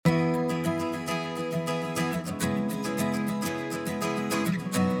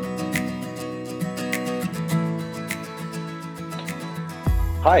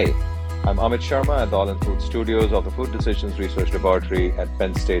Hi, I'm Amit Sharma at the All in Food Studios of the Food Decisions Research Laboratory at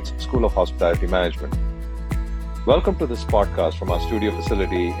Penn State's School of Hospitality Management. Welcome to this podcast from our studio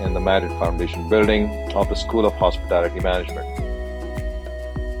facility in the Marriott Foundation building of the School of Hospitality Management.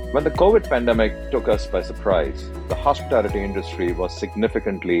 When the COVID pandemic took us by surprise, the hospitality industry was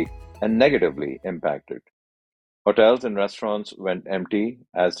significantly and negatively impacted. Hotels and restaurants went empty,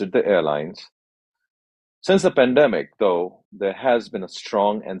 as did the airlines. Since the pandemic, though, there has been a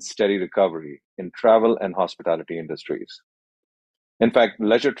strong and steady recovery in travel and hospitality industries. In fact,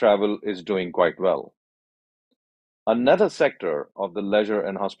 leisure travel is doing quite well. Another sector of the leisure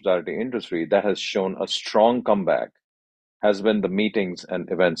and hospitality industry that has shown a strong comeback has been the meetings and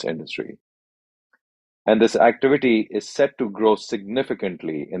events industry. And this activity is set to grow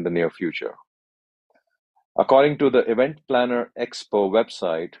significantly in the near future. According to the Event Planner Expo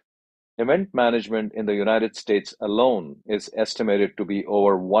website, event management in the United States alone is estimated to be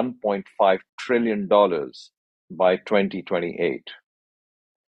over $1.5 trillion by 2028.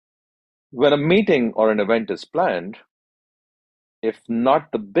 When a meeting or an event is planned, if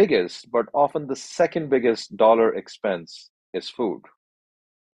not the biggest, but often the second biggest dollar expense is food.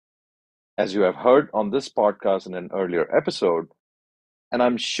 As you have heard on this podcast in an earlier episode, and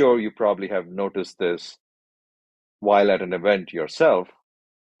I'm sure you probably have noticed this while at an event yourself,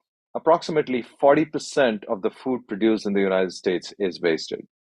 approximately 40% of the food produced in the United States is wasted.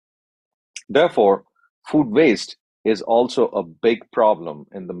 Therefore, food waste is also a big problem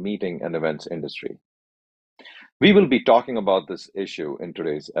in the meeting and events industry. We will be talking about this issue in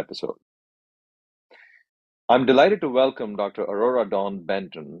today's episode. I'm delighted to welcome Dr. Aurora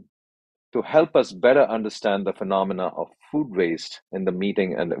Benton to help us better understand the phenomena of food waste in the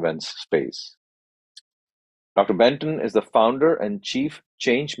meeting and events space. Dr. Benton is the founder and chief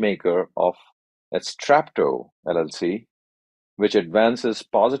change maker of Astrapto, LLC, which advances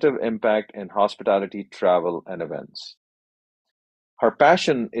positive impact in hospitality, travel, and events. Her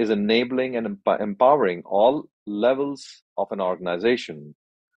passion is enabling and empowering all levels of an organization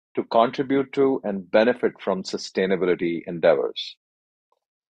to contribute to and benefit from sustainability endeavors.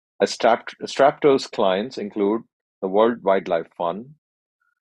 Astrapto's clients include the World Wildlife Fund,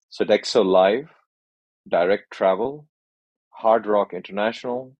 Sodexo Live, Direct Travel, Hard Rock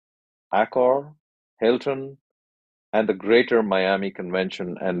International, Accor, Hilton, and the Greater Miami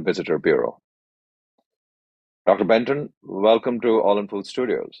Convention and Visitor Bureau. Dr. Benton, welcome to All in Food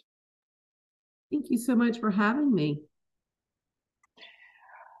Studios. Thank you so much for having me.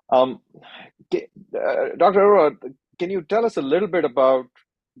 Dr. Aurora, can you tell us a little bit about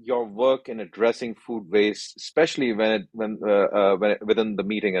your work in addressing food waste, especially when within the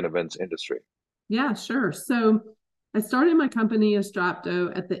meeting and events industry? Yeah, sure. So I started my company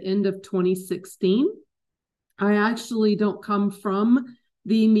Astrapto at the end of 2016. I actually don't come from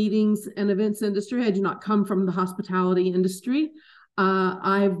the meetings and events industry. I do not come from the hospitality industry.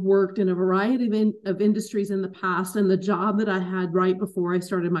 I've worked in a variety of industries in the past, and the job that I had right before I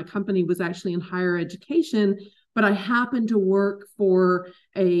started my company was actually in higher education, but I happened to work for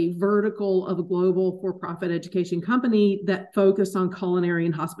a vertical of a global for-profit education company that focused on culinary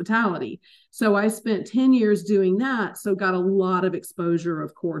and hospitality. So I spent 10 years doing that, so got a lot of exposure,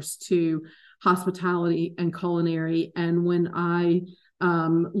 of course, to hospitality and culinary. And when I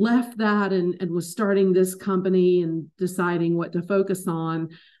left that and was starting this company and deciding what to focus on,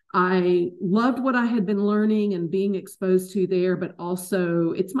 I loved what I had been learning and being exposed to there, but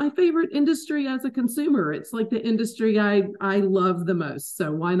also it's my favorite industry as a consumer. It's like the industry I love the most.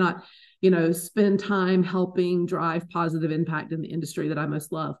 So why not, spend time helping drive positive impact in the industry that I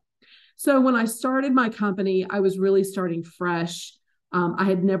most love? So when I started my company, I was really starting fresh. I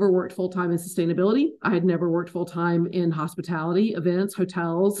had never worked full-time in sustainability. I had never worked full-time in hospitality, events,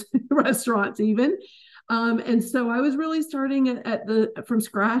 hotels, restaurants even. And so I was really starting from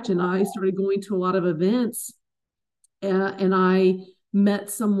scratch, and I started going to a lot of events. And I met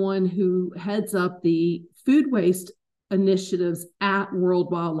someone who heads up the food waste initiatives at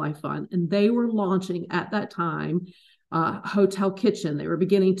World Wildlife Fund. And they were launching at that time Hotel Kitchen. They were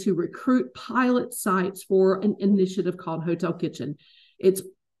beginning to recruit pilot sites for an initiative called Hotel Kitchen. It's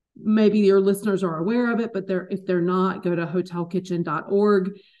maybe your listeners are aware of it, but if they're not, go to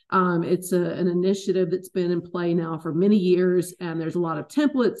hotelkitchen.org. It's an initiative that's been in play now for many years, and there's a lot of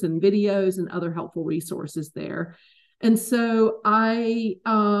templates and videos and other helpful resources there. And so I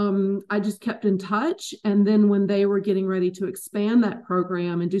just kept in touch. And then when they were getting ready to expand that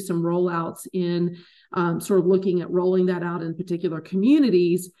program and do some rollouts in sort of looking at rolling that out in particular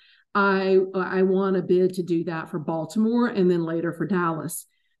communities, I won a bid to do that for Baltimore and then later for Dallas.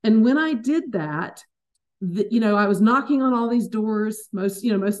 And when I did that, I was knocking on all these doors,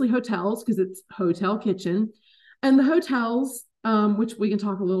 mostly hotels, because it's hotel kitchen. And the hotels, which we can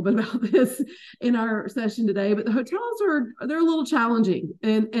talk a little bit about this in our session today, but the hotels they're a little challenging,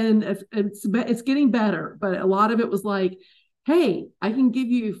 and it's getting better. But a lot of it was like, hey, I can give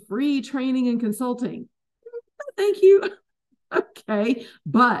you free training and consulting. Thank you. Okay.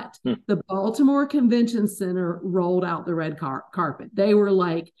 But the Baltimore Convention Center rolled out the red carpet. They were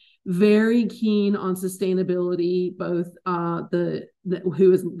like very keen on sustainability, both the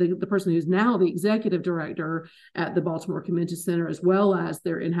person who's now the executive director at the Baltimore Convention Center, as well as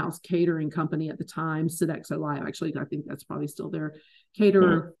their in-house catering company at the time, Sodexo Live. Actually, I think that's probably still their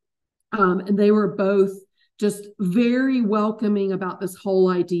caterer. And they were both just very welcoming about this whole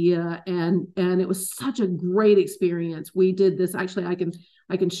idea, and it was such a great experience. We did this, actually, I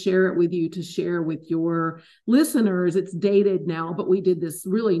can share it with you to share with your listeners. It's dated now, but we did this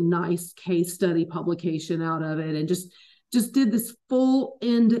really nice case study publication out of it, and just did this full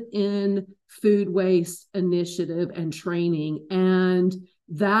end-to-end food waste initiative and training. And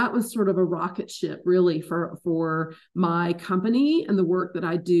that was sort of a rocket ship, really, for my company and the work that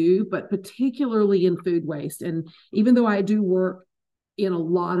I do, but particularly in food waste. And even though I do work in a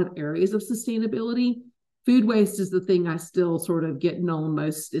lot of areas of sustainability, food waste is the thing I still sort of get known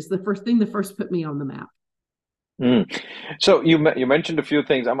most. It's the first thing that first put me on the map. So you mentioned a few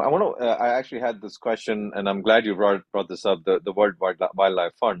things. I actually had this question, and I'm glad you brought this up. The World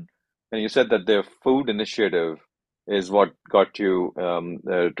Wildlife Fund, and you said that their food initiative is what got you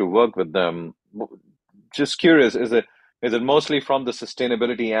to work with them. Just curious, is it mostly from the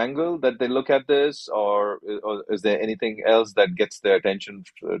sustainability angle that they look at this, or is there anything else that gets their attention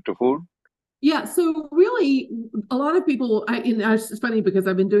to food? Yeah, so really, a lot of people. It's funny because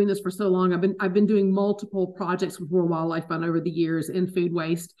I've been doing this for so long. I've been doing multiple projects with World Wildlife Fund over the years in food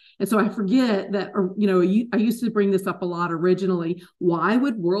waste, and so I forget that. I used to bring this up a lot originally. Why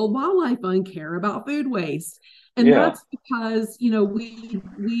would World Wildlife Fund care about food waste? And that's because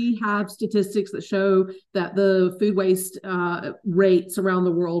we have statistics that show that the food waste rates around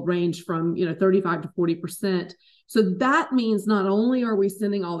the world range from 35 to 40%. So that means not only are we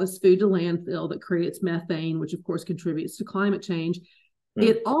sending all this food to landfill that creates methane, which of course contributes to climate change,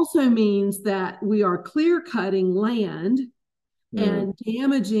 it also means that we are clear cutting land and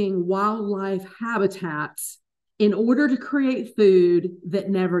damaging wildlife habitats in order to create food that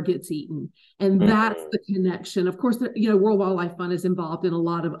never gets eaten. And that's the connection. Of course, World Wildlife Fund is involved in a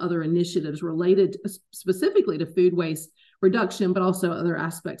lot of other initiatives related specifically to food waste reduction, but also other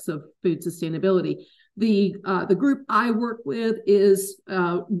aspects of food sustainability. The group I work with is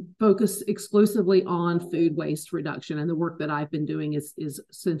focused exclusively on food waste reduction, and the work that I've been doing is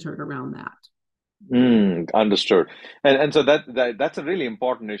centered around that. Understood. And so that's a really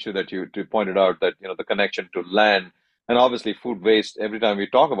important issue that you pointed out, that the connection to land and obviously food waste. Every time we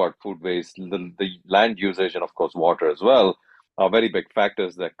talk about food waste, the land usage and of course water as well are very big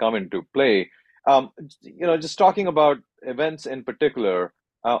factors that come into play. Just talking about events in particular,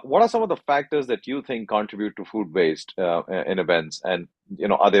 what are some of the factors that you think contribute to food waste in events? And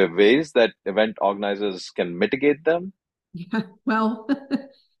are there ways that event organizers can mitigate them? Yeah, well,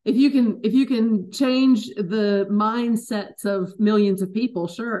 if you can change the mindsets of millions of people,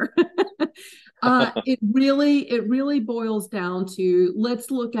 sure. It really boils down to, let's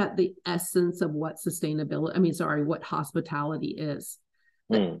look at the essence of what what hospitality is.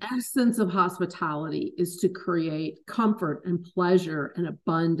 The essence of hospitality is to create comfort and pleasure and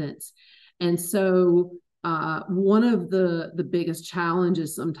abundance. And so one of the biggest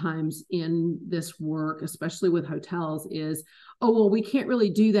challenges sometimes in this work, especially with hotels, is, oh, well, we can't really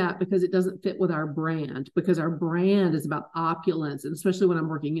do that because it doesn't fit with our brand, because our brand is about opulence. And especially when I'm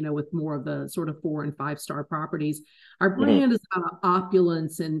working, with more of the sort of 4 and 5 star properties, our brand is about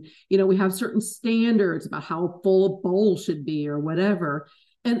opulence. And, we have certain standards about how full a bowl should be or whatever.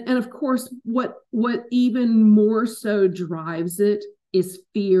 And of course, what even more so drives it is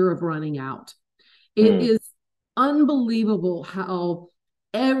fear of running out. It is unbelievable how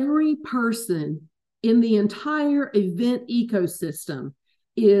every person in the entire event ecosystem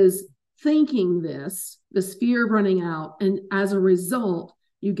is thinking this fear of running out. And as a result,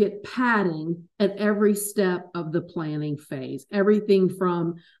 you get padding at every step of the planning phase. Everything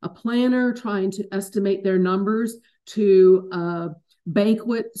from a planner trying to estimate their numbers to a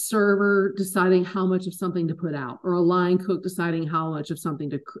banquet server deciding how much of something to put out, or a line cook deciding how much of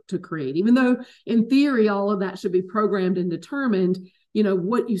something to create. Even though in theory, all of that should be programmed and determined,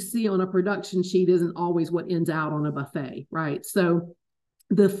 what you see on a production sheet isn't always what ends out on a buffet, right? So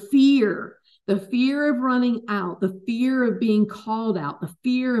the fear The fear of running out, the fear of being called out, the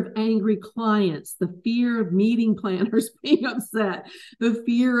fear of angry clients, the fear of meeting planners being upset, the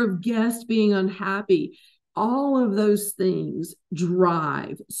fear of guests being unhappy. All of those things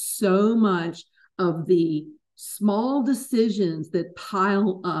drive so much of the small decisions that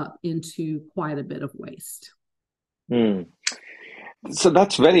pile up into quite a bit of waste. Hmm. So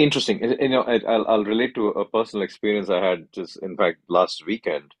that's very interesting. I'll relate to a personal experience I had just, in fact, last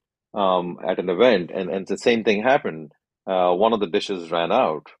weekend at an event, and the same thing happened. One of the dishes ran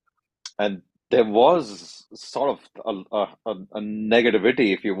out, and there was sort of a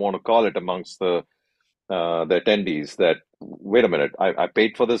negativity, if you want to call it, amongst the attendees that, wait a minute, I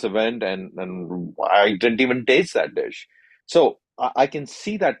paid for this event and I didn't even taste that dish. So I can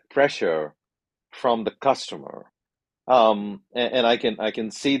see that pressure from the customer. And I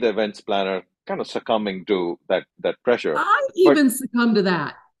can see the events planner kind of succumbing to that pressure. I But even succumb to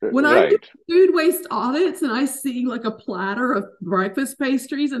that. When I'm doing right. food waste audits and I see like a platter of breakfast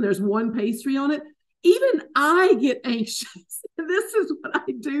pastries and there's one pastry on it, even I get anxious. This is what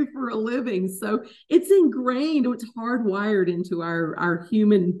I do for a living. So it's ingrained, it's hardwired into our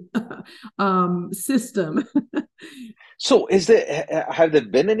human system. So have there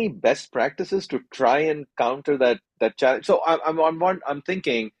been any best practices to try and counter that challenge? So I'm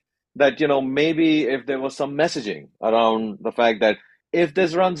thinking that, maybe if there was some messaging around the fact that if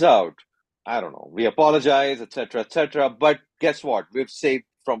this runs out, I don't know, we apologize, etc., etc. But guess what? We've saved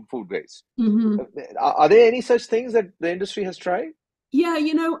from food waste. Mm-hmm. Are there any such things that the industry has tried? Yeah,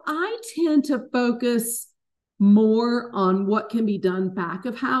 I tend to focus more on what can be done back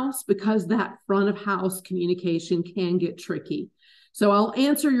of house because that front of house communication can get tricky. So I'll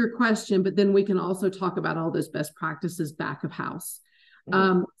answer your question, but then we can also talk about all those best practices back of house.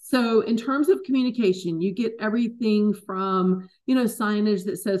 Mhm. So in terms of communication, you get everything from, signage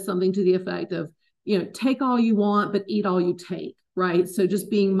that says something to the effect of, take all you want, but eat all you take, right? So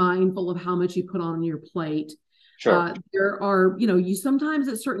just being mindful of how much you put on your plate. Sure. There are, you sometimes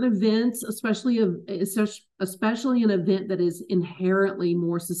at certain events, especially an event that is inherently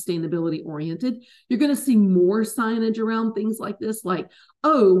more sustainability oriented, you're going to see more signage around things like this, like,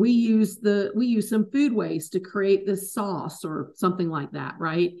 oh, we use some food waste to create this sauce or something like that,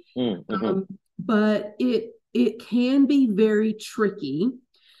 right? Mm-hmm. But it can be very tricky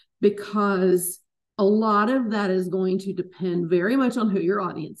because a lot of that is going to depend very much on who your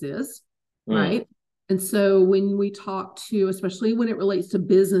audience is, Mm. right? And so when we talk to, especially when it relates to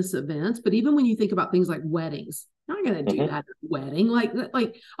business events, but even when you think about things like weddings, you're not going to do Mm-hmm. that at a wedding. Like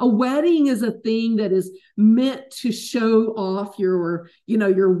a wedding is a thing that is meant to show off your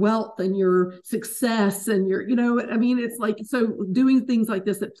wealth and your success and I mean, it's like, so doing things like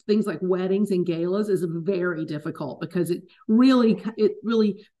this, things like weddings and galas is very difficult because it really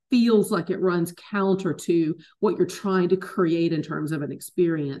feels like it runs counter to what you're trying to create in terms of an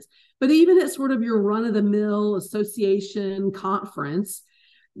experience. But even at sort of your run of the mill association conference,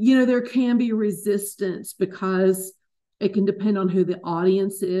 there can be resistance because it can depend on who the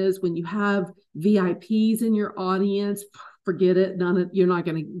audience is. When you have VIPs in your audience, forget it. You're not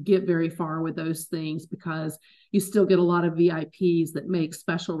going to get very far with those things because you still get a lot of VIPs that make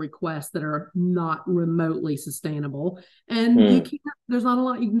special requests that are not remotely sustainable. And Mm. there's not a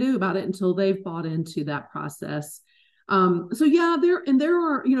lot you can do about it until they've bought into that process. So yeah, there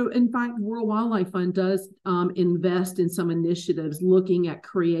are, in fact, World Wildlife Fund does invest in some initiatives looking at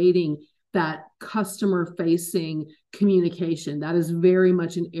creating that customer facing communication. That is very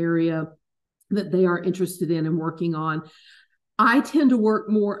much an area that they are interested in and working on. I tend to work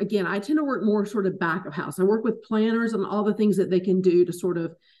more sort of back of house. I work with planners and all the things that they can do to sort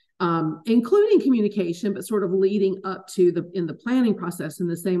of including communication, but sort of leading up to in the planning process, and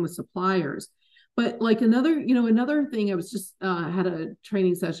the same with suppliers. But like another thing, I was just had a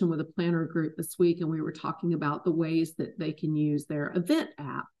training session with a planner group this week, and we were talking about the ways that they can use their event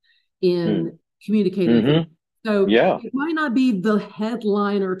app Mm. in communicating with them. Mm-hmm. So Yeah. it might not be the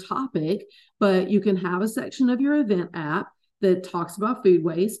headliner topic, but you can have a section of your event app that talks about food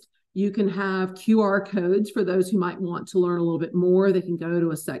waste. You can have QR codes for those who might want to learn a little bit more. They can go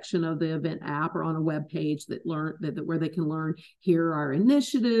to a section of the event app or on a web page where they can learn, here are our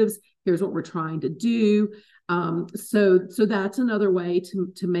initiatives, here's what we're trying to do. So that's another way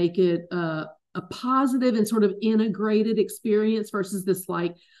to make it a positive and sort of integrated experience versus this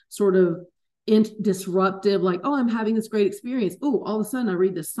like sort of disruptive, like, oh, I'm having this great experience. Oh, all of a sudden I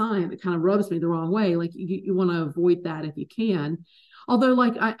read this sign that kind of rubs me the wrong way. Like you want to avoid that if you can. Although,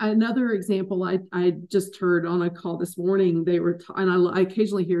 like another example, I just heard on a call this morning, they were, and I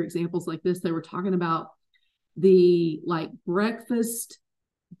occasionally hear examples like this. They were talking about the like breakfast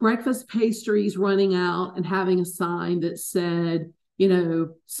breakfast pastries running out and having a sign that said,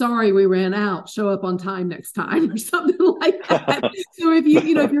 sorry, we ran out, show up on time next time, or something like that. So if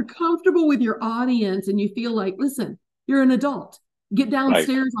if you're comfortable with your audience and you feel like, listen, you're an adult, get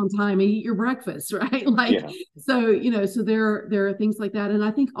downstairs on time and eat your breakfast, right? So there are things like that. And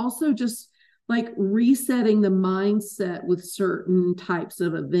I think also just like resetting the mindset with certain types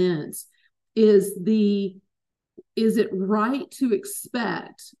of events is it right to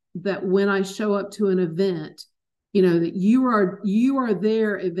expect that when I show up to an event, that you are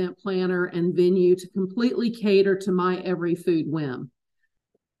their event planner and venue to completely cater to my every food whim?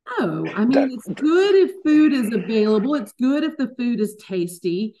 No, I mean, it's good if food is available. It's good if the food is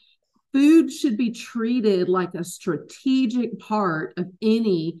tasty. Food should be treated like a strategic part of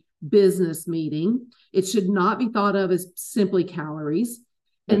any business meeting. It should not be thought of as simply calories.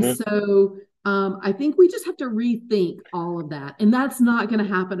 And so I think we just have to rethink all of that. And that's not going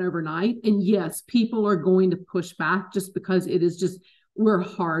to happen overnight. And yes, people are going to push back just because we're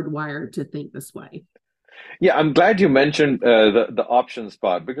hardwired to think this way. Yeah, I'm glad you mentioned the options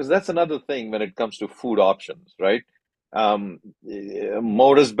part, because that's another thing when it comes to food options, right?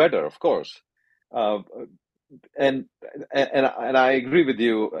 More is better, of course. Uh, and I agree with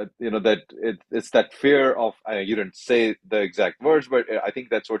you, that it's that fear of, you didn't say the exact words, but I think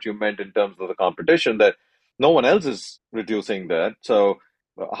that's what you meant in terms of the competition, that no one else is reducing that. So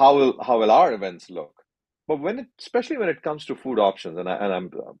how will our events look? But especially when it comes to food options, I'm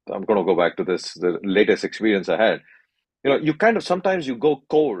going to go back to the latest experience I had. You kind of sometimes you go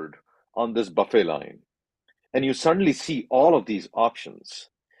cold on this buffet line, and you suddenly see all of these options.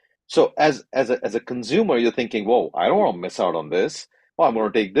 So as a consumer, you're thinking, "Whoa, I don't want to miss out on this. Oh, I'm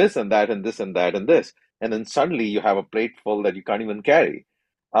going to take this and that and this and that and this," and then suddenly you have a plate full that you can't even carry.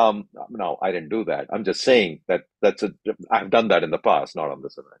 No, I didn't do that. I'm just saying I've done that in the past, not on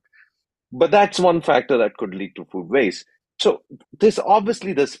this event. But that's one factor that could lead to food waste. So there's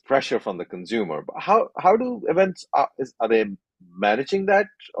obviously this pressure from the consumer. But how do events are they managing that,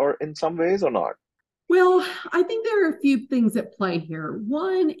 or in some ways, or not? Well, I think there are a few things at play here.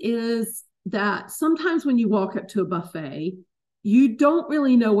 One is that sometimes when you walk up to a buffet, you don't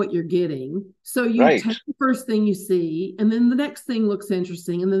really know what you're getting. So you Right. take the first thing you see, and then the next thing looks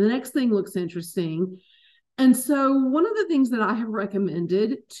interesting, and then the next thing looks interesting. And so one of the things that I have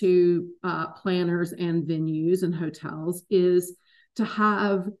recommended to planners and venues and hotels is to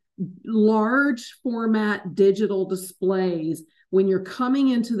have large format digital displays when you're coming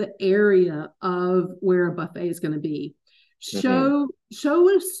into the area of where a buffet is going to be. Hmm. Show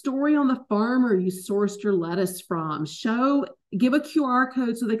a story on the farmer you sourced your lettuce from. Give a QR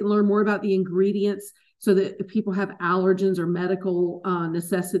code so they can learn more about the ingredients, so that if people have allergens or medical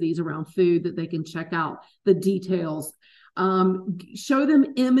necessities around food, that they can check out the details. Show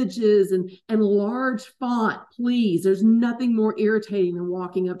them images and large font, please. There's nothing more irritating than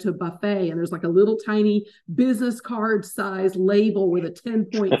walking up to a buffet and there's like a little tiny business card size label with a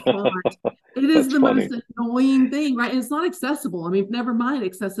 10-point font. It is That's the most funny. annoying thing, right? And it's not accessible. I mean, never mind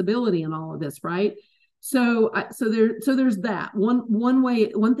accessibility and all of this, right? So there's that one way.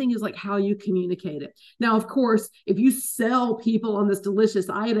 One thing is like how you communicate it. Now, of course, if you sell people on this delicious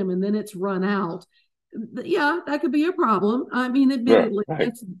item and then it's run out, yeah, that could be a problem. I mean, Yeah, admittedly,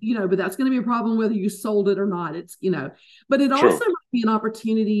 right. but that's going to be a problem whether you sold it or not. But it also True. might be an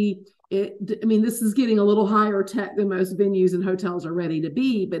opportunity. I mean, this is getting a little higher tech than most venues and hotels are ready to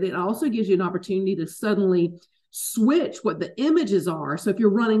be, but it also gives you an opportunity to suddenly switch what the images are. So if you're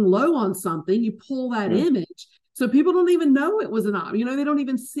running low on something, you pull that Mm. image. So people don't even know it was an option. They don't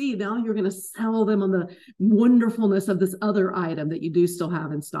even see. Now you're going to sell them on the wonderfulness of this other item that you do still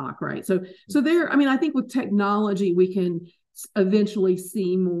have in stock, right? I mean, I think with technology, we can eventually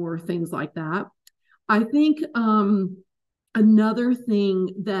see more things like that. I think another thing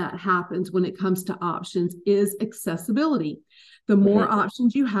that happens when it comes to options is accessibility. The more Hmm.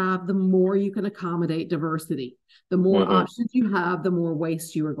 options you have, the more you can accommodate diversity. The more Hmm. options you have, the more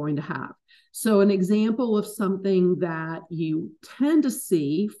waste you are going to have. So, an example of something that you tend to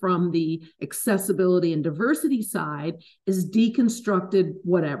see from the accessibility and diversity side is deconstructed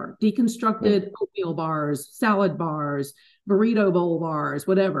oatmeal bars, salad bars, burrito bowl bars,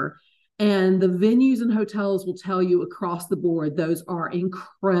 whatever. And the venues and hotels will tell you across the board, those are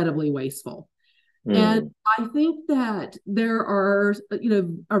incredibly wasteful. And Mm. I think that there are,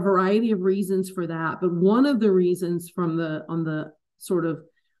 a variety of reasons for that. But one of the reasons on the sort of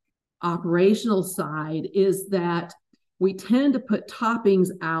operational side is that we tend to put toppings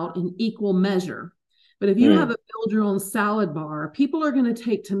out in equal measure. But if you have Mm. a build your own salad bar, people are going to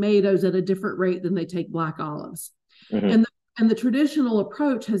take tomatoes at a different rate than they take black olives. Hmm. And the And the traditional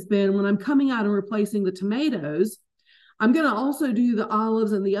approach has been, when I'm coming out and replacing the tomatoes, I'm going to also do the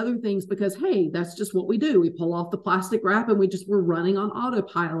olives and the other things because, hey, that's just what we do. We pull off the plastic wrap and we're running on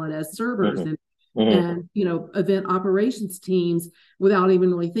autopilot as servers and event operations teams without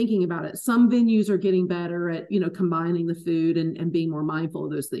even really thinking about it. Some venues are getting better at, combining the food and being more mindful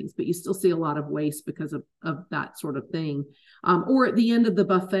of those things, but you still see a lot of waste because of that sort of thing. Or at the end of the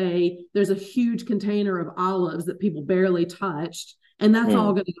buffet, there's a huge container of olives that people barely touched, and that's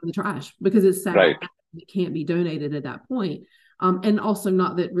all going to go in the trash because it's sad. Right. It can't be donated at that point. And also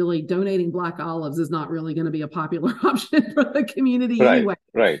not that really donating black olives is not really going to be a popular option for the community anyway.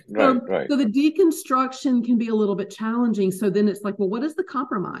 Right. So the deconstruction can be a little bit challenging. So then it's like, well, what is the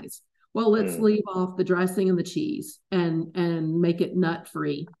compromise? Well, let's leave off the dressing and the cheese and make it nut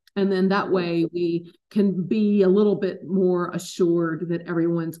free. And then that way we can be a little bit more assured that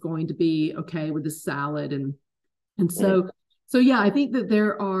everyone's going to be okay with the salad. And so yeah, I think that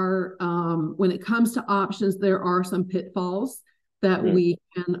there are, when it comes to options, there are some pitfalls that we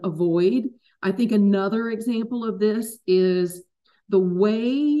can avoid. I think another example of this is the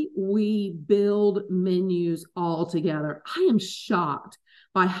way we build menus all together. I am shocked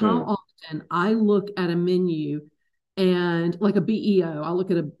by how often I look at a menu and like a BEO, I'll look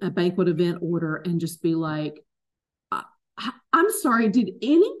at a banquet event order and just be like, I'm sorry, did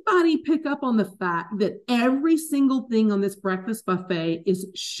anybody pick up on the fact that every single thing on this breakfast buffet is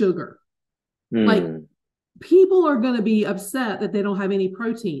sugar? Like, people are going to be upset that they don't have any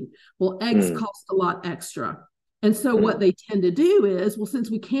protein. Well, eggs cost a lot extra. And so what they tend to do is, well,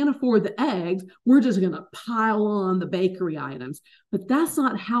 since we can't afford the eggs, we're just going to pile on the bakery items. But that's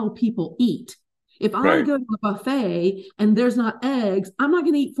not how people eat. If I go to a buffet and there's not eggs, I'm not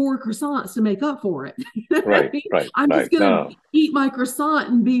going to eat 4 croissants to make up for it. I'm just going to eat my croissant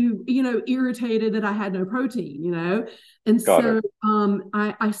and be, irritated that I had no protein, And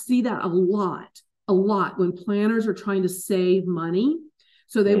I see that a lot when planners are trying to save money.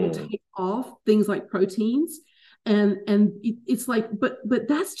 So they will take off things like proteins. And it's like, but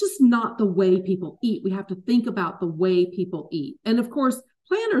that's just not the way people eat. We have to think about the way people eat. And of course,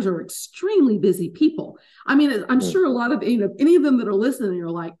 planners are extremely busy people. I mean, I'm sure a lot of, any of them that are listening are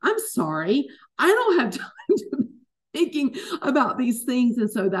like, I'm sorry, I don't have time to be thinking about these things.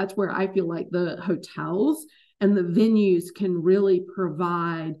 And so that's where I feel like the hotels and the venues can really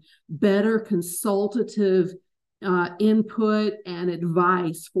provide better consultative input and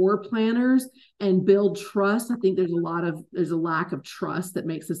advice for planners and build trust. I think there's a lack of trust that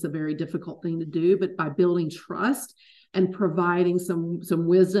makes this a very difficult thing to do, but by building trust and providing some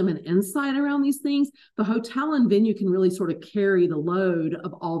wisdom and insight around these things, the hotel and venue can really sort of carry the load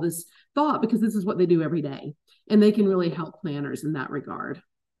of all this thought because this is what they do every day. And they can really help planners in that regard.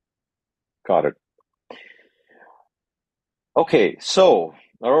 Got it. Okay, so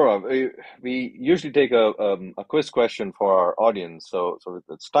Aurora, we usually take a quiz question for our audience, so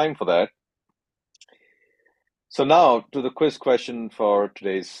it's time for that. So now to the quiz question for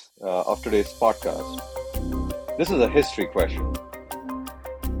today's podcast. This is a history question.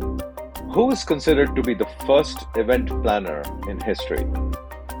 Who is considered to be the first event planner in history?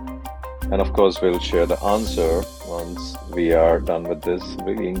 And of course, we'll share the answer once we are done with this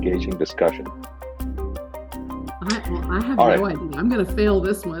really engaging discussion. I have no idea. I'm going to fail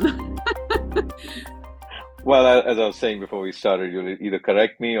this one. Well, as I was saying before we started, you'll either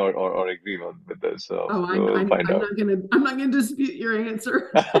correct me or agree with this. So I'm not going to dispute your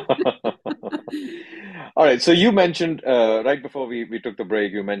answer. All right. So you mentioned right before we took the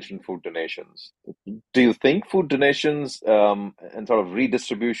break, you mentioned food donations. Do you think food donations and sort of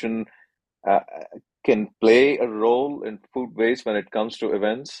redistribution can play a role in food waste when it comes to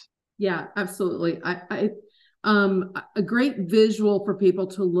events? Yeah, absolutely. A great visual for people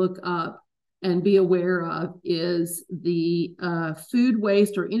to look up and be aware of is the food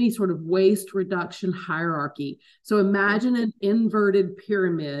waste or any sort of waste reduction hierarchy. So imagine an inverted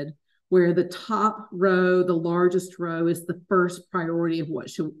pyramid where the top row, the largest row, is the first priority of what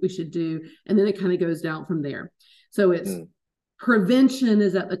we should do. And then it kind of goes down from there. So it's prevention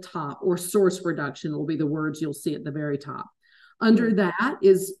is at the top, or source reduction will be the words you'll see at the very top. Under that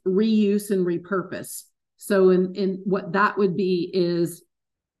is reuse and repurpose. So in what that would be is,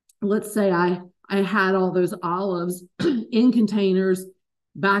 let's say I had all those olives in containers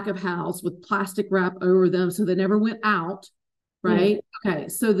back of house with plastic wrap over them so they never went out, right? Okay,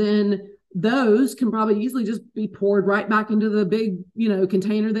 so then those can probably easily just be poured right back into the big,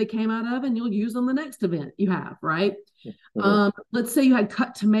 container they came out of, and you'll use them the next event you have, right? Let's say you had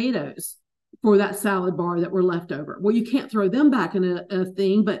cut tomatoes for that salad bar that were left over. Well, you can't throw them back in a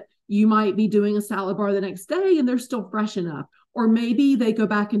thing, but you might be doing a salad bar the next day and they're still fresh enough. Or maybe they go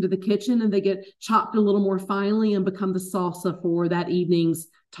back into the kitchen and they get chopped a little more finely and become the salsa for that evening's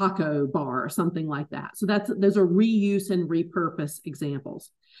taco bar or something like that. So those are reuse and repurpose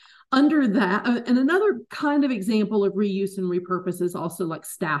examples. Under that, and another kind of example of reuse and repurpose is also like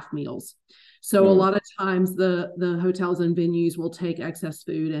staff meals. So a lot of times the hotels and venues will take excess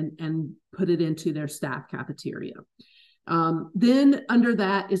food and put it into their staff cafeteria. Then under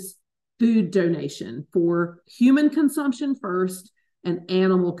that is food donation for human consumption first and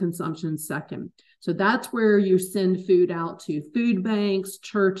animal consumption second. So that's where you send food out to food banks,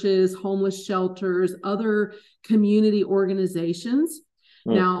 churches, homeless shelters, other community organizations.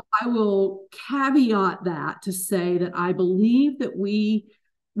 Now, I will caveat that to say that I believe that we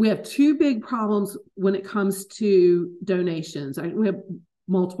have two big problems when it comes to donations. We have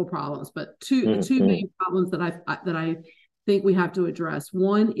multiple problems, but two main problems that I think we have to address.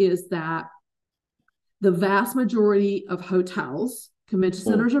 One is that the vast majority of hotels, convention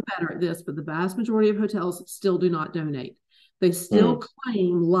centers are better at this, but the vast majority of hotels still do not donate. They still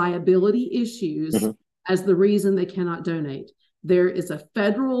claim liability issues as the reason they cannot donate. There is a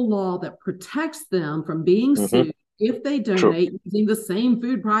federal law that protects them from being sued if they donate using the same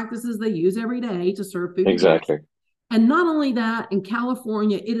food practices they use every day to serve food. Exactly. And not only that, in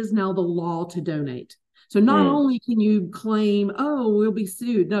California, it is now the law to donate. So not only can you claim, oh, we'll be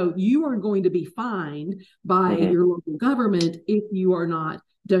sued. No, you are going to be fined by your local government if you are not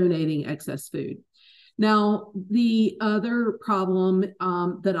donating excess food. Now, the other problem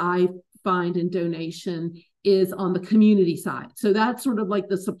that I find in donation is on the community side. So that's sort of like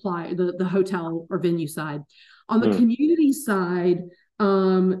the supply, the hotel or venue side. On the community side,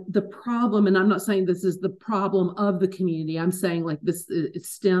 the problem, and I'm not saying this is the problem of the community, I'm saying like this, it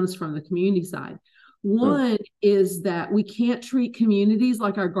stems from the community side. One is that we can't treat communities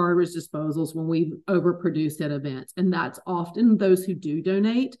like our garbage disposals when we've overproduced at events. And that's often those who do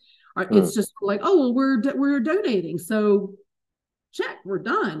donate. It's just like, oh, well, we're donating. So check, we're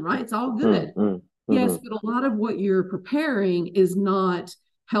done, right? It's all good. Yes, but a lot of what you're preparing is not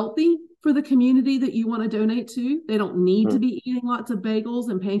healthy for the community that you want to donate to. They don't need to be eating lots of bagels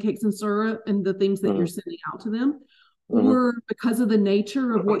and pancakes and syrup and the things that you're sending out to them. Or because of the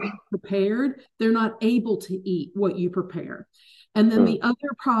nature of what you prepared, they're not able to eat what you prepare. And then the other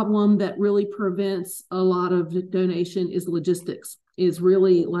problem that really prevents a lot of donation is logistics, is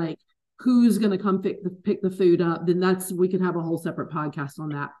really like, who's going to come pick the food up? Then we could have a whole separate podcast on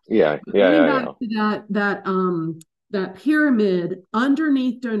that. Back to that pyramid,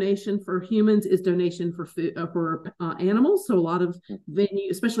 underneath donation for humans is donation for food for animals. So a lot of venues,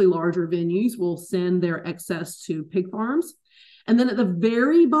 especially larger venues, will send their excess to pig farms. And then at the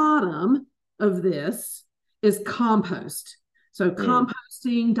very bottom of this is compost. So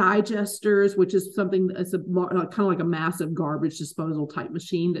composting, digesters, which is something that's kind of like a massive garbage disposal type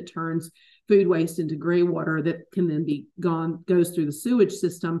machine that turns food waste into gray water that can then goes through the sewage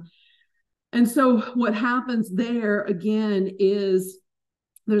system. And so what happens there again is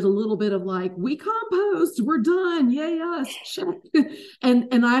there's a little bit of like, we compost, we're done, yay us, check.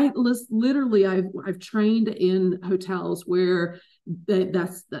 and I literally I've trained in hotels where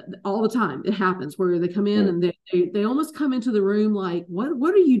that's all the time. It happens where they come in and they almost come into the room like,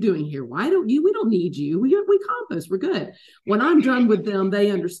 what are you doing here? Why don't you? We don't need you. We compost. We're good. When I'm done with them,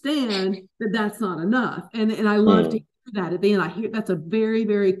 they understand that that's not enough. And I love to hear that. At the end, I hear that's a very,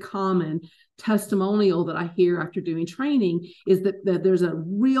 very common testimonial that I hear after doing training is that there's a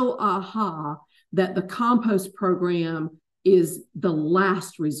real aha that the compost program is the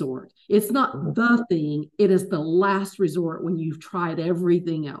last resort. It's not the thing, it is the last resort when you've tried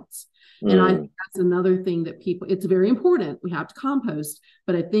everything else. And I think that's another thing that it's very important. We have to compost,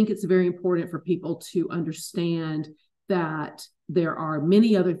 but I think it's very important for people to understand that there are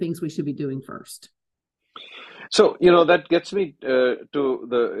many other things we should be doing first. So, that gets me to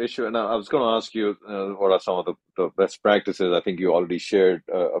the issue. And I was going to ask you what are some of the best practices. I think you already shared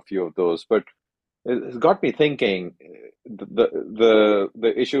a few of those, but it's got me thinking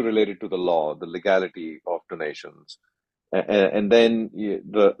the issue related to the law, the legality of donations, and then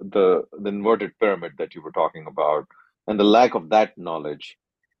the inverted pyramid that you were talking about, and the lack of that knowledge.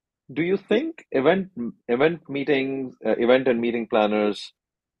 Do you think event and meeting planners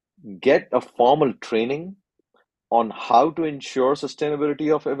get a formal training on how to ensure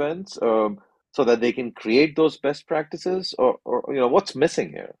sustainability of events, so that they can create those best practices, or what's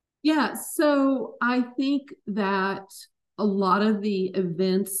missing here? Yeah, so I think that a lot of the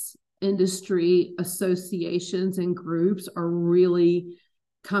events industry associations and groups are really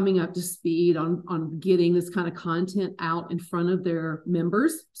coming up to speed on getting this kind of content out in front of their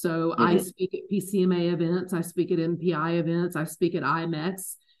members. So I speak at PCMA events, I speak at MPI events, I speak at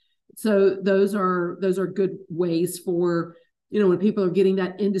IMEX. So those are good ways for, when people are getting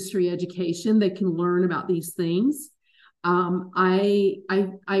that industry education, they can learn about these things. I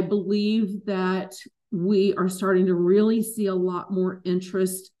believe that we are starting to really see a lot more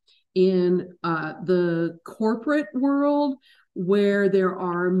interest in the corporate world, where there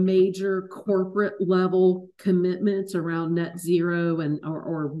are major corporate level commitments around net zero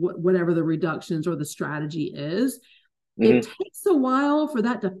or whatever the reductions or the strategy is. It takes a while for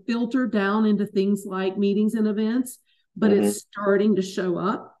that to filter down into things like meetings and events, but it's starting to show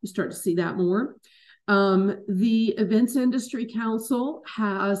up. You start to see that more. The Events Industry Council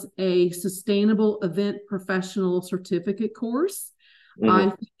has a Sustainable Event Professional Certificate course. I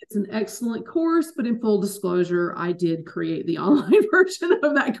think it's an excellent course, but in full disclosure, I did create the online version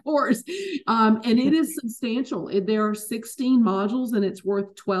of that course. And it is substantial. There are 16 modules and it's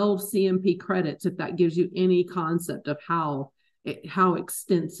worth 12 CMP credits, if that gives you any concept of how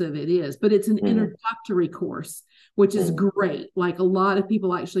extensive it is. But it's an introductory course, which is great. Like, a lot of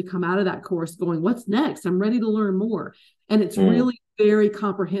people actually come out of that course going, what's next? I'm ready to learn more. And it's really very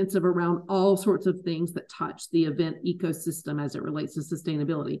comprehensive around all sorts of things that touch the event ecosystem as it relates to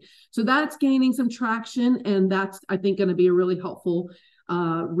sustainability. So that's gaining some traction, and that's, I think, going to be a really helpful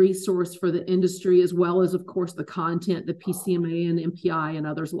resource for the industry, as well as, of course, the content the PCMA and MPI and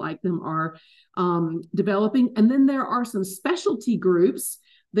others like them are developing. And then there are some specialty groups.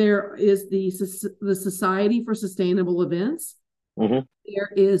 There is the Society for Sustainable Events. There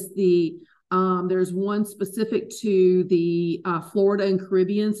is there's one specific to the Florida and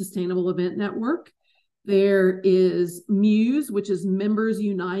Caribbean Sustainable Event Network. There is Muse, which is Members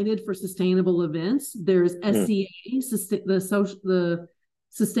United for Sustainable Events. There's SCA, the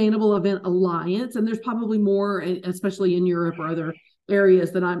Sustainable Event Alliance, and there's probably more, especially in Europe or other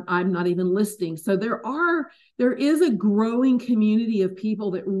areas that I'm not even listing. So there is a growing community of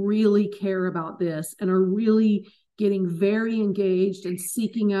people that really care about this and are really getting very engaged and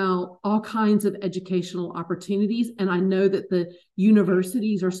seeking out all kinds of educational opportunities. And I know that the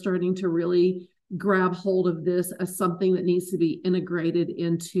universities are starting to really grab hold of this as something that needs to be integrated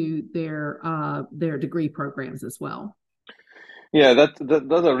into their degree programs as well. Yeah,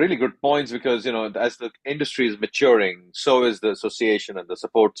 those are really good points, because, as the industry is maturing, so is the association and the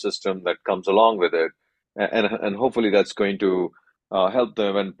support system that comes along with it. And hopefully that's going to help the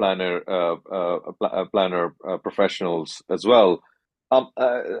event planner professionals as well. And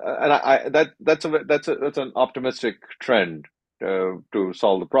that's an optimistic trend to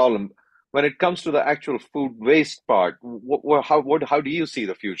solve the problem. When it comes to the actual food waste part, how do you see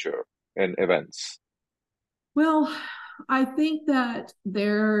the future in events? Well, I think that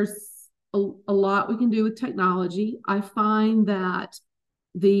there's a lot we can do with technology. I find that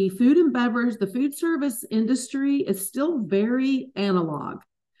the food and beverage, the food service industry is still very analog.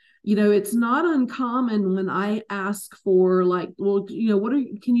 It's not uncommon when I ask for, like, well,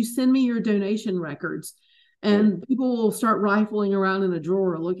 can you send me your donation records? And people will start rifling around in a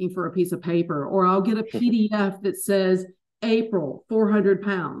drawer looking for a piece of paper, or I'll get a PDF that says April, 400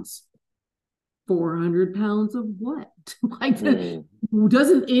 pounds. 400 pounds of what?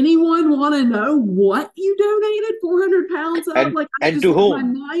 Doesn't anyone want to know what you donated 400 pounds of? And to whom? My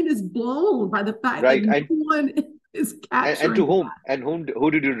mind is blown by the fact that no one is capturing. And to whom? And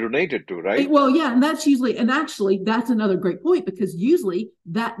who did you donate it to, right? Well, yeah, and actually that's another great point, because usually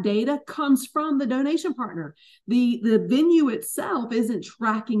that data comes from the donation partner. The venue itself isn't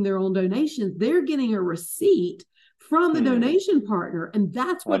tracking their own donations. They're getting a receipt from the donation partner, and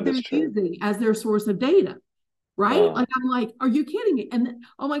that's what they're using as their source of data, right? I'm like, are you kidding me? And then,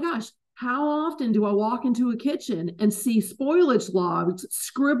 oh my gosh, how often do I walk into a kitchen and see spoilage logs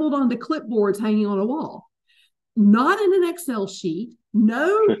scribbled onto clipboards hanging on a wall? Not in an Excel sheet,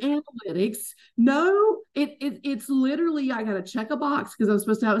 no analytics, no, it's literally, I got to check a box because I'm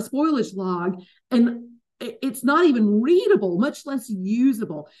supposed to have a spoilage log, and it's not even readable, much less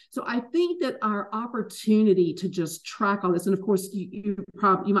usable. So I think that our opportunity to just track all this, and of course, you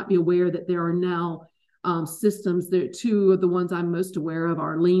might be aware that there are now systems. There, two of the ones I'm most aware of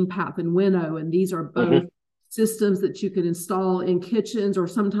are LeanPath and Winnow, and these are both systems that you can install in kitchens or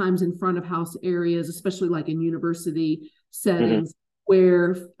sometimes in front of house areas, especially like in university settings.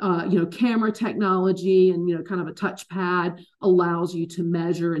 Where camera technology and kind of a touchpad allows you to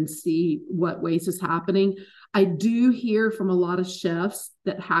measure and see what waste is happening. I do hear from a lot of chefs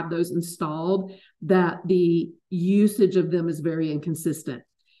that have those installed that the usage of them is very inconsistent.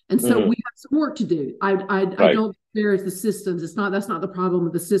 And so we have some work to do. I don't disparage the systems. That's not the problem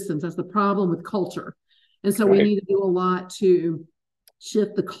with the systems. That's the problem with culture. And so we need to do a lot to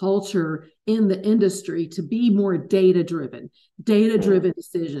shift the culture in the industry to be more data-driven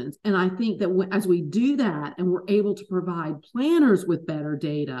decisions. And I think that as we do that and we're able to provide planners with better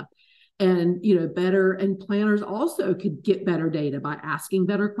data, and planners also could get better data by asking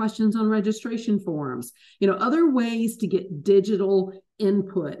better questions on registration forms, other ways to get digital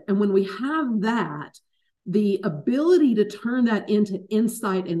input. And when we have that, the ability to turn that into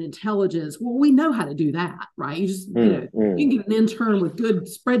insight and intelligence, well, we know how to do that, right? You just, you can get an intern with good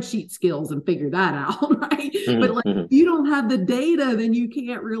spreadsheet skills and figure that out, right? But if you don't have the data, then you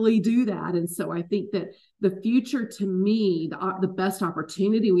can't really do that. And so I think that the future, to me, the best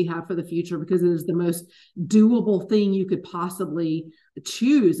opportunity we have for the future, because it is the most doable thing you could possibly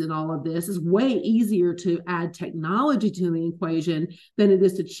choose in all of this, is way easier to add technology to the equation than it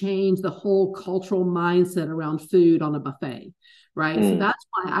is to change the whole cultural mindset around food on a buffet, right? So that's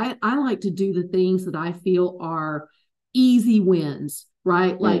why I like to do the things that I feel are easy wins,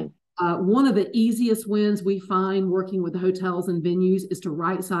 right? Like one of the easiest wins we find working with hotels and venues is to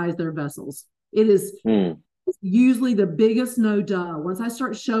right size their vessels. It is usually the biggest no-duh. Once I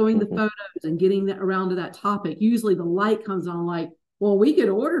start showing the photos and getting around to that topic, usually the light comes on like, well, we could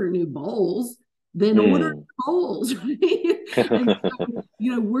order new bowls, then order bowls, right? And so,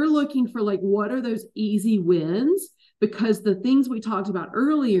 we're looking for like, what are those easy wins? Because the things we talked about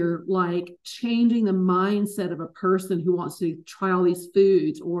earlier, like changing the mindset of a person who wants to try all these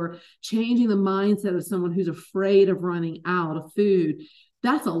foods, or changing the mindset of someone who's afraid of running out of food,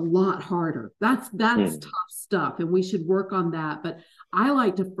 that's a lot harder. That's tough stuff. And we should work on that. But I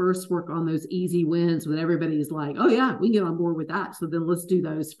like to first work on those easy wins when everybody's like, oh yeah, we can get on board with that. So then let's do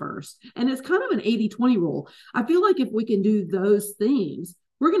those first. And it's kind of an 80-20 rule. I feel like if we can do those things,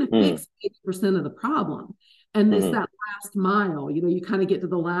 we're going to fix 80% of the problem. And it's that last mile, you kind of get to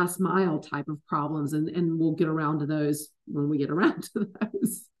the last mile type of problems, and we'll get around to those when we get around to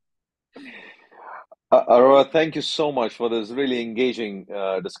those. Aurora, thank you so much for this really engaging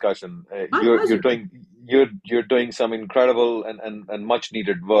discussion. You're doing some incredible and much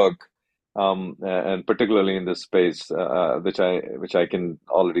needed work, and particularly in this space, which I can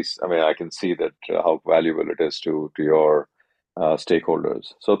already. I can see that how valuable it is to your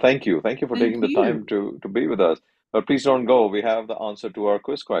stakeholders. So thank you for taking the time to be with us. But please don't go. We have the answer to our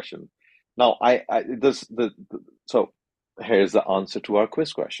quiz question. Now, so here's the answer to our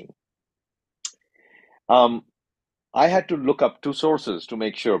quiz question. I had to look up two sources to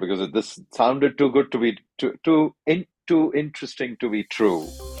make sure, because this sounded too good to be too interesting to be true.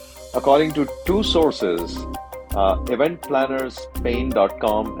 According to two sources,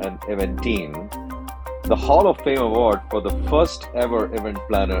 eventplannerspain.com and Eventine, the Hall of Fame award for the first ever event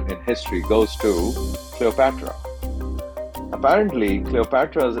planner in history goes to Cleopatra. Apparently,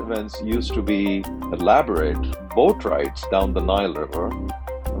 Cleopatra's events used to be elaborate boat rides down the Nile River,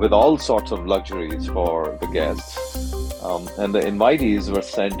 with all sorts of luxuries for the guests. And the invitees were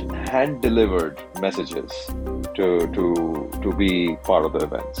sent hand-delivered messages to be part of the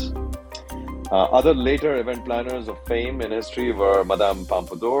events. Other later event planners of fame in history were Madame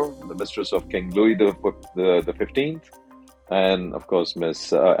Pompadour, the mistress of King Louis the 15th, and of course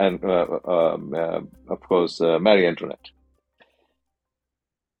Marie Antoinette.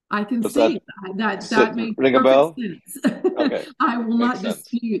 I can see that makes ring a bell? Sense. Okay. I will not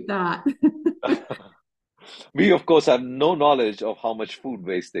dispute that. We, of course, have no knowledge of how much food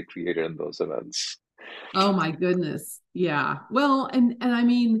waste they created in those events. Oh my goodness. Yeah. Well, and I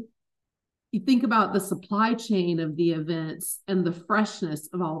mean, you think about the supply chain of the events and the freshness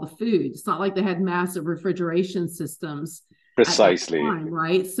of all the food. It's not like they had massive refrigeration systems. Precisely. At that time,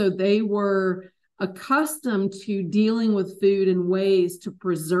 right? So they were accustomed to dealing with food in ways to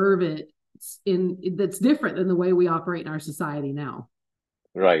preserve it that's different than the way we operate in our society now.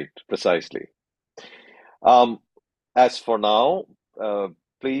 Right, precisely. As for now,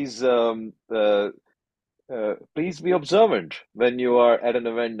 please be observant when you are at an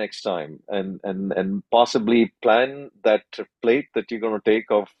event next time, and possibly plan that plate that you're going to take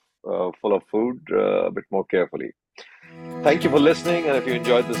off full of food a bit more carefully. Thank you for listening, and if you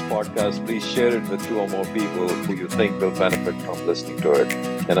enjoyed this podcast, please share it with 2 or more people who you think will benefit from listening to it.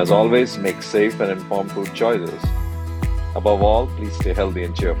 And as always, make safe and informed food choices. Above all, please stay healthy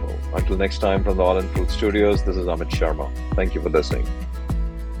and cheerful. Until next time, from the All in Food Studios, this is Amit Sharma. Thank you for listening.